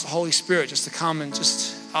to ask the Holy Spirit just to come and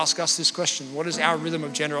just ask us this question. What is our rhythm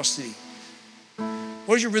of generosity?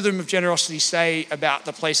 What does your rhythm of generosity say about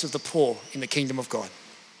the place of the poor in the kingdom of God?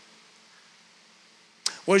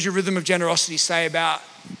 What does your rhythm of generosity say about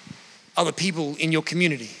other people in your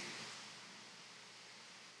community?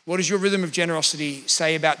 What does your rhythm of generosity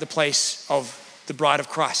say about the place of the bride of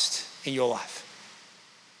Christ in your life.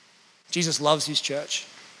 Jesus loves his church.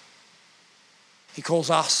 He calls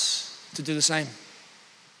us to do the same.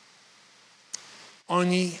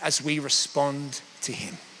 Only as we respond to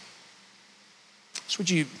him. So would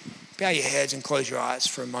you bow your heads and close your eyes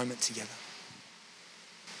for a moment together?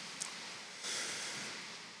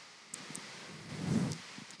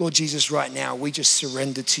 Lord Jesus, right now, we just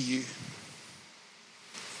surrender to you.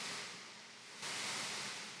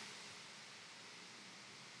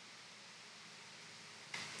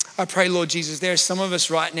 I pray, Lord Jesus, there are some of us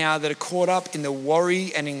right now that are caught up in the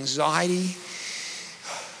worry and anxiety,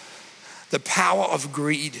 the power of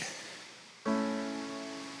greed.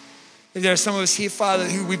 There are some of us here, Father,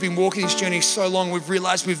 who we've been walking this journey so long, we've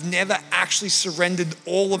realized we've never actually surrendered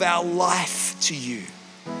all of our life to you.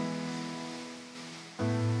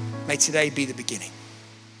 May today be the beginning.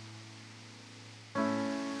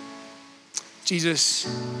 Jesus,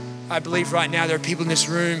 I believe right now there are people in this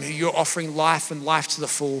room who you're offering life and life to the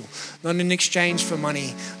full, not in exchange for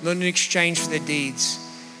money, not in exchange for their deeds,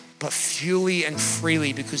 but purely and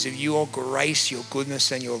freely because of your grace, your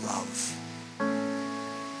goodness, and your love.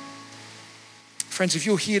 Friends, if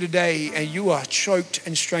you're here today and you are choked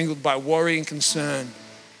and strangled by worry and concern,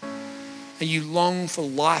 and you long for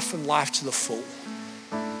life and life to the full,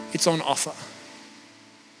 it's on offer.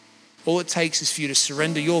 All it takes is for you to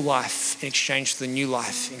surrender your life in exchange for the new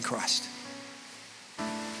life in Christ.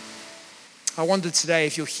 I wonder today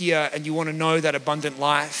if you're here and you want to know that abundant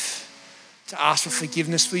life, to ask for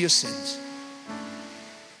forgiveness for your sins.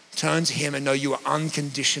 Turn to him and know you are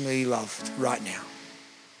unconditionally loved right now.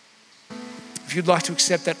 If you'd like to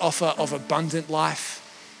accept that offer of abundant life,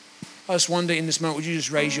 I just wonder in this moment, would you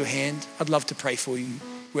just raise your hand? I'd love to pray for you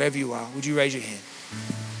wherever you are. Would you raise your hand?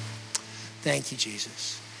 Thank you,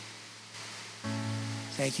 Jesus.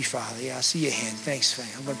 Thank you, Father. Yeah, I see your hand. Thanks, Father.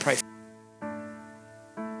 I'm going to pray for you.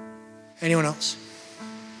 Anyone else?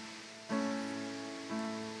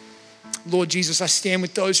 Lord Jesus, I stand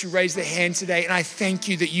with those who raise their hand today, and I thank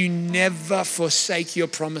you that you never forsake your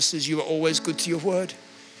promises. You are always good to your word.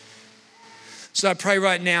 So I pray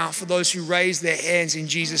right now for those who raise their hands in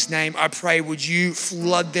Jesus' name, I pray, would you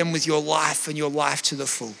flood them with your life and your life to the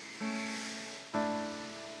full.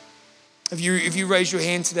 If you raise your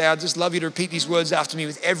hand today, I'd just love you to repeat these words after me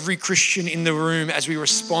with every Christian in the room as we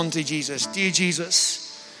respond to Jesus. Dear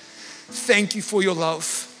Jesus, thank you for your love.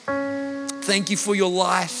 Thank you for your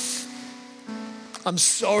life. I'm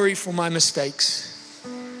sorry for my mistakes.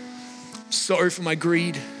 I'm sorry for my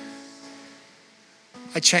greed.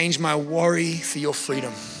 I change my worry for your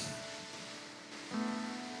freedom.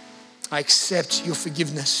 I accept your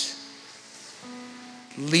forgiveness.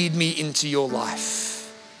 Lead me into your life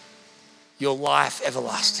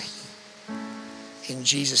everlasting. In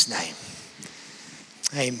Jesus' name,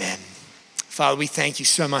 amen. Father, we thank you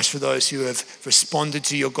so much for those who have responded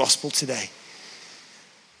to your gospel today.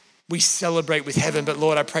 We celebrate with heaven, but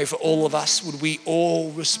Lord, I pray for all of us, would we all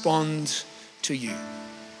respond to you?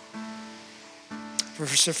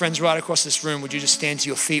 So friends, right across this room, would you just stand to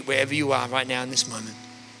your feet wherever you are right now in this moment?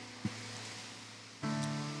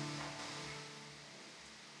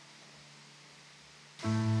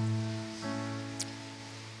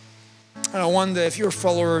 And I wonder if you're a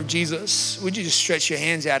follower of Jesus, would you just stretch your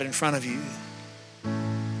hands out in front of you?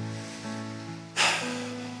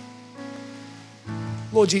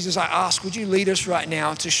 Lord Jesus, I ask, would you lead us right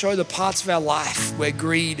now to show the parts of our life where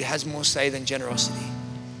greed has more say than generosity?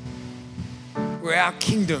 Where our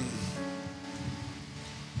kingdom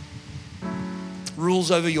rules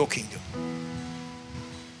over your kingdom.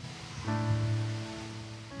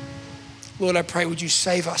 Lord, I pray, would you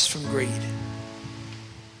save us from greed?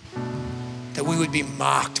 That we would be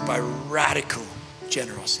marked by radical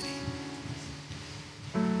generosity.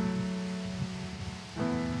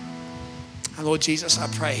 And Lord Jesus, I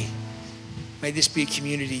pray, may this be a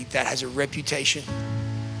community that has a reputation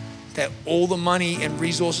that all the money and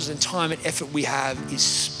resources and time and effort we have is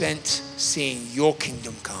spent seeing your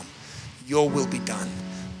kingdom come, your will be done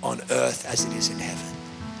on earth as it is in heaven.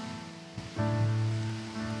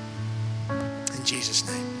 In Jesus'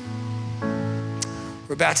 name.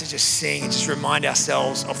 We're about to just sing and just remind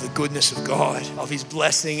ourselves of the goodness of God, of his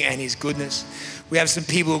blessing and his goodness. We have some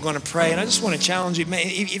people who are going to pray, and I just want to challenge you, man,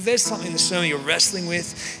 if there's something in the sermon you're wrestling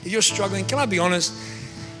with, if you're struggling, can I be honest?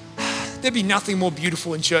 There'd be nothing more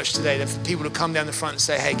beautiful in church today than for people to come down the front and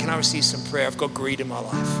say, hey, can I receive some prayer? I've got greed in my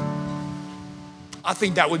life. I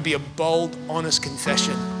think that would be a bold, honest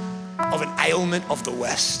confession of an ailment of the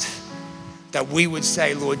West that we would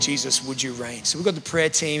say, Lord Jesus, would you reign? So we've got the prayer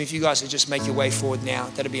team. If you guys would just make your way forward now,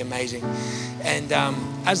 that'd be amazing. And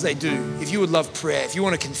as they do, if you would love prayer, if you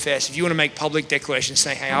want to confess, if you want to make public declarations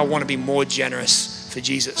saying, hey, I want to be more generous for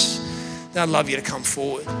Jesus, then I'd love you to come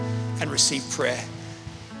forward and receive prayer.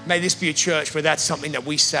 May this be a church where that's something that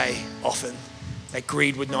we say often, that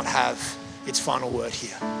greed would not have its final word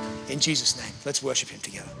here. In Jesus' name, let's worship him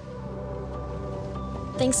together.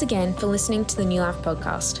 Thanks again for listening to the New Life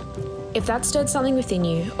podcast. If that stirred something within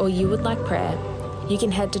you or you would like prayer, you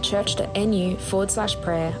can head to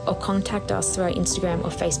church.nu/prayer or contact us through our Instagram or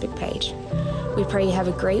Facebook page. We pray you have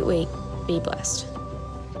a great week. Be blessed.